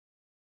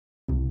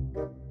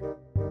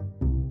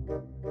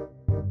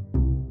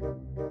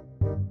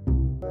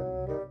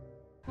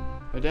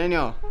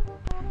Daniel.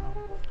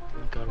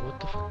 Oh God, what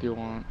the fuck do you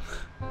want?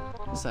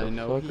 Yes, What I the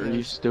know. fuck? Are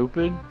you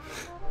stupid?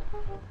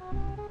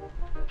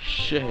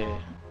 Shit.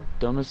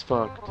 Dumb as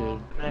fuck, dude.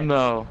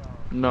 No.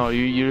 No,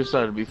 you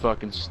decided to be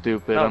fucking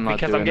stupid. No, I'm not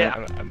because doing it.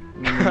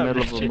 I'm I'm in the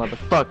middle of a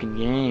motherfucking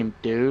game,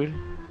 dude.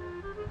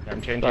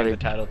 I'm changing the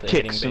title to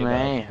Kick Hitting some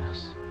Babe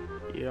ass.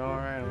 Yeah,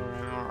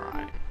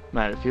 alright.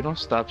 Matt, if you don't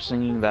stop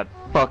singing that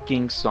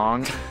fucking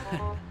song,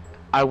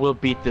 I will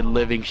beat the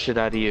living shit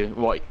out of you.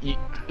 What?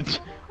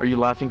 Are you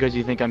laughing because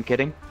you think I'm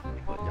kidding?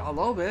 A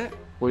little bit.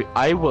 Wait,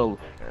 I will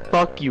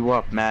fuck you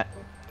up, Matt.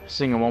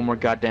 Sing it one more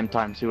goddamn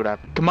time, see what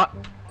happens. Come on.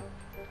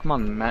 Come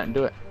on, Matt,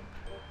 do it.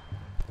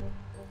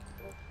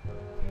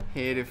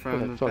 Hit it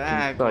from the fucking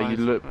back. thought you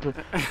look.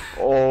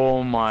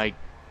 Oh my.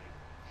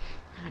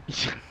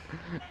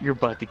 You're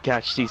about to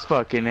catch these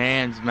fucking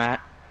hands, Matt.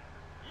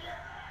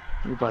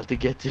 You're about to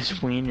get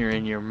this wiener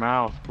in your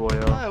mouth, boy.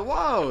 Hey,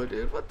 whoa,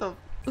 dude, what the?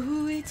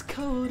 Ooh, it's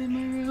cold in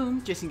my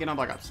room. Jason, get on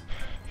Black Ops.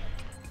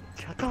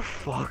 Shut the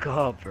fuck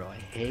up, bro. I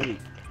hate.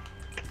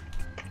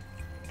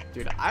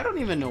 Dude, I don't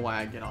even know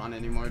why I get on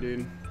anymore,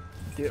 dude.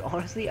 Dude,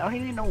 honestly, I don't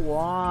even know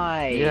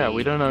why. Yeah,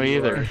 we don't know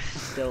either.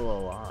 Still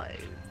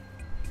alive.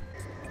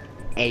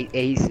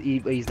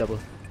 He's double.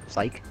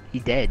 Psych. He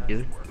dead,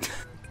 dude.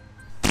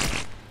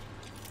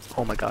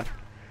 Oh my god.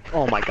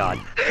 Oh my god.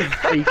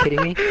 Are you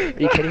kidding me? Are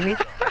you kidding me?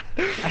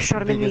 I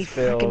shot him in the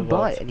freaking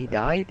butt and he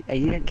died. And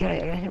he didn't get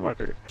a hit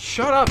marker.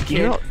 Shut up, kid.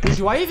 You know,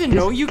 Do I even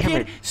know you,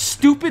 Cameron, kid?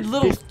 Stupid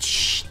little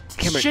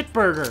shit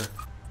burger.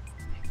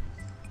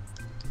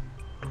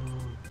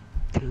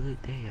 To the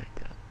day I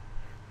die.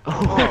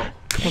 Oh,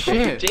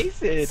 shit.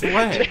 Jason.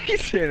 Sweat.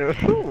 Jason.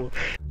 Who?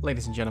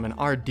 Ladies and gentlemen,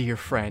 our dear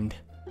friend,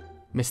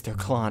 Mr.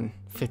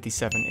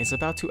 Klon57, is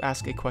about to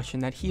ask a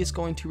question that he is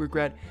going to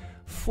regret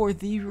for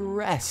the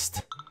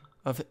rest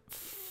of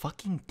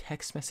fucking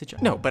text message.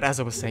 No, but as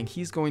I was saying,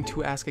 he's going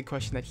to ask a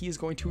question that he is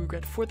going to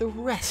regret for the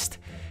rest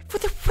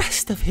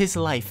of his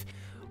life.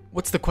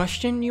 What's the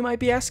question, you might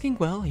be asking?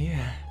 Well,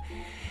 yeah,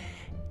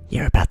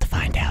 you're about to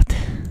find out.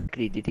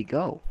 Did he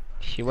go?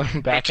 He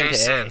went back into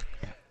A.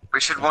 We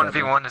should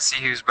 1v1 to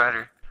see who's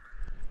better.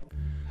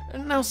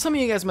 Now, some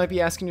of you guys might be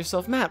asking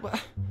yourself, Matt,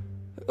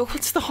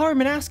 what's the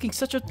harm in asking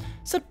such a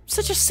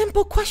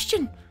simple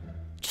question?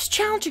 Just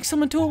challenging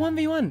someone to a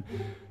 1v1.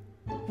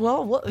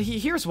 Well,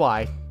 here's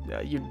why.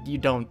 You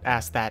don't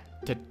ask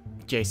that to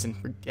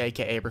Jason,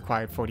 aka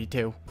Required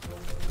 42.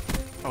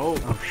 Oh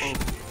shit.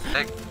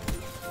 Hey.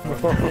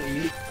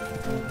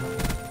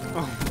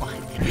 Oh my.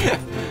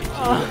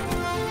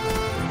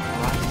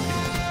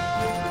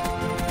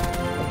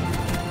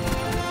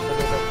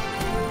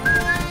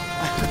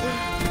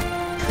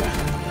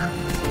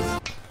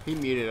 He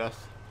muted us.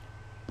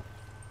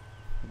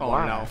 Oh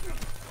wow. No.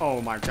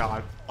 Oh my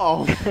god.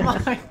 Oh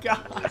my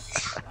god.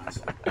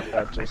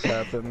 That just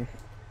happened.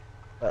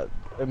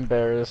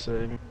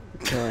 Embarrassing.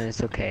 No,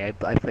 it's okay.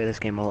 I play this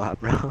game a lot,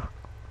 bro.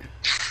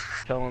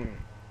 Tell him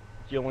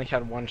you only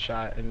had one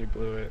shot and you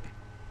blew it.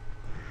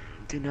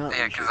 Do not.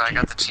 Yeah, because I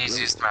got the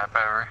cheesiest map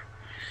ever.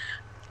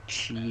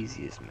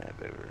 Cheesiest map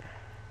ever.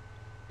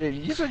 Yeah,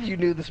 you said you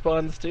knew the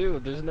spawns too.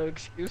 There's no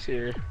excuse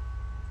here.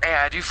 Hey,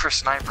 I do for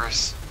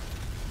snipers.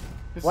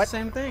 It's What? the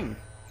same thing.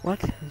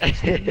 What?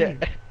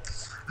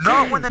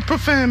 Not when the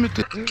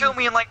profanity kill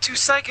me in like 2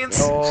 seconds.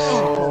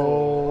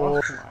 Oh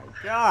my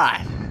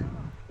god.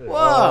 Whoa.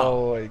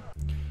 Oh,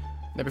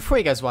 Now before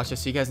you guys watch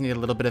this, you guys need a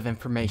little bit of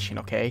information,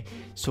 okay?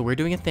 So we're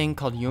doing a thing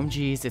called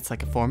UMGs. It's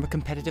like a form of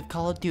competitive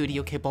Call of Duty,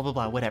 okay, blah blah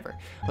blah, whatever.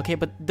 Okay,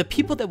 but the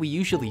people that we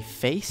usually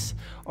face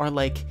are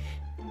like,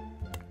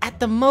 at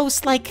the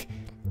most, like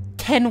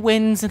 10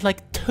 wins and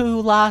like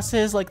 2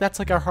 losses. Like that's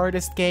like our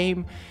hardest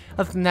game.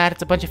 Other than that,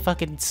 it's a bunch of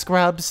fucking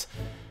scrubs.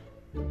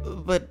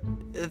 But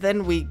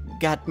then we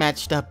got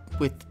matched up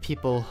with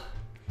people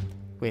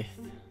with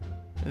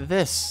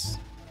this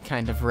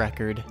kind of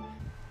record.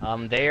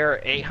 They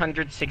are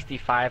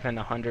 865 and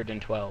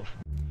 112.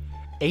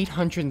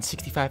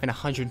 865 and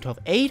 112.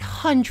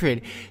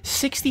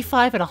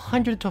 865 and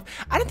 112.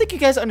 I don't think you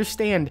guys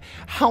understand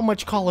how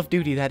much Call of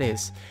Duty that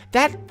is.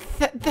 That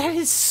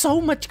is so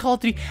much Call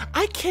of Duty.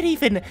 I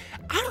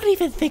don't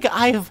even think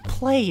I have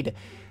played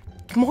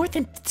more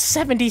than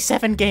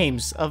 77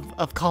 games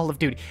of Call of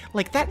Duty.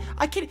 Like that,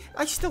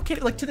 I still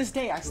can't, like to this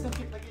day, I still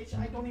can't, like,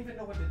 I don't even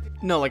know what to do.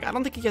 No, like, I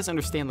don't think you guys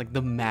understand, like,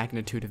 the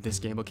magnitude of this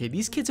game, okay?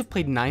 These kids have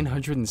played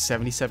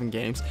 977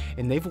 games,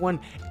 and they've won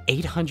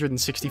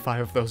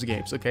 865 of those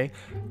games, okay?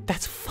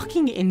 That's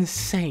fucking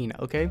insane,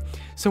 okay?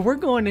 So we're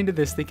going into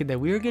this thinking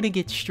that we are gonna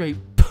get straight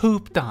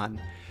pooped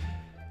on.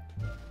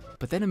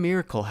 But then a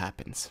miracle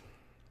happens.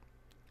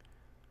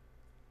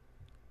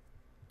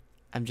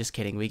 I'm just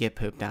kidding, we get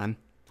pooped on.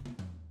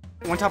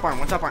 One top arm.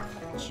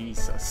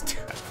 Jesus.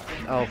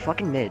 Oh,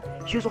 fucking mid.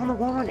 She was on the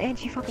wall and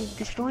she fucking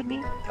destroyed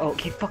me. Oh,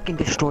 he fucking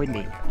destroyed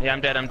me. Yeah,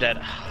 I'm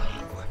dead.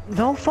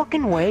 No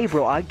fucking way,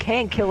 bro. I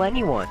can't kill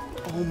anyone.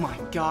 Oh my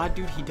god,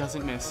 dude, he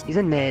doesn't miss. He's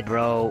in mid,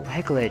 bro.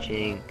 Heck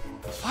glitching.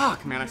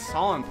 Fuck, man, I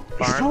saw him.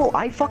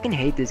 I fucking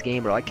hate this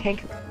game, bro. I can't.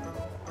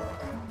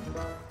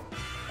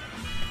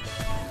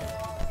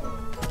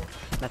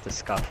 That's a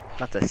scuff.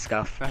 That's a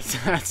scuff.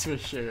 That's for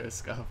sure a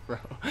scuff, bro.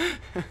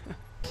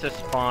 To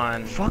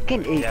spawn.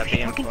 Fucking it. Yeah,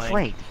 being Fucking flanked.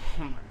 flanked.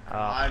 Oh my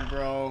god,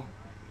 bro.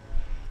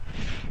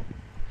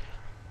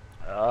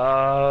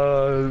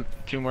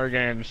 2 more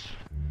games.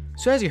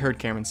 So as you heard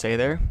Cameron say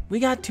there, we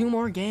got 2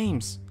 more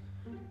games.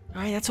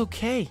 Alright, that's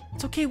okay.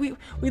 It's okay, we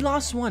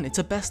lost 1. It's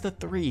a best of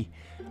 3.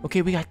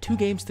 Okay, we got 2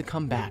 games to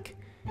come back.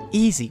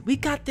 Easy. We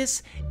got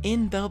this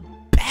in the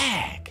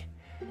bag.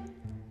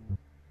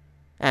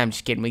 I'm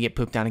just kidding, we get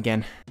pooped on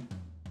again.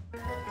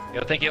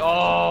 Yo, thank you.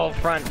 Oh,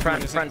 front,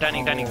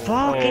 dining.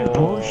 Fucking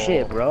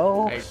bullshit,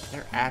 bro. Hey,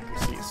 their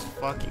accuracy is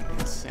fucking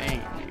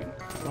insane, dude.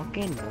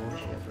 Fucking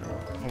bullshit, bro.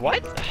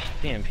 What?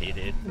 BMP,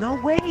 dude. No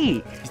way.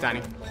 He's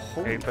dining.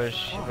 Hey,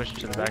 push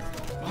to the back.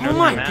 Oh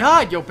my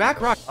god, yo,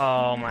 back rock.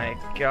 Oh my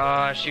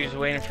gosh, he was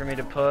waiting for me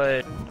to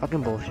put.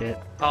 Fucking bullshit.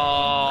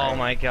 Oh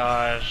my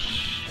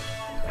gosh.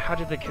 How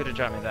did the Kuda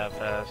drop me that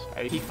fast?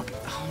 He fucking.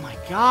 Oh my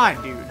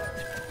god, dude.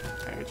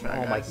 Right, try,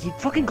 Oh my. guys. He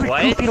fucking glitched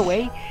What? 2 feet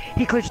away.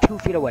 He glitched 2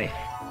 feet away.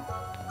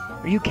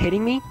 Are you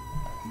kidding me?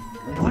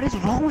 What is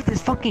wrong with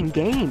this fucking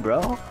game,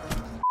 bro?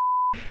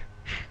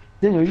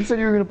 Daniel, you said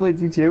you were gonna play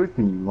GTA with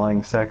me, you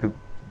lying sack of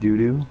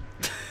doo-doo.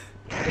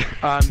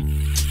 Um.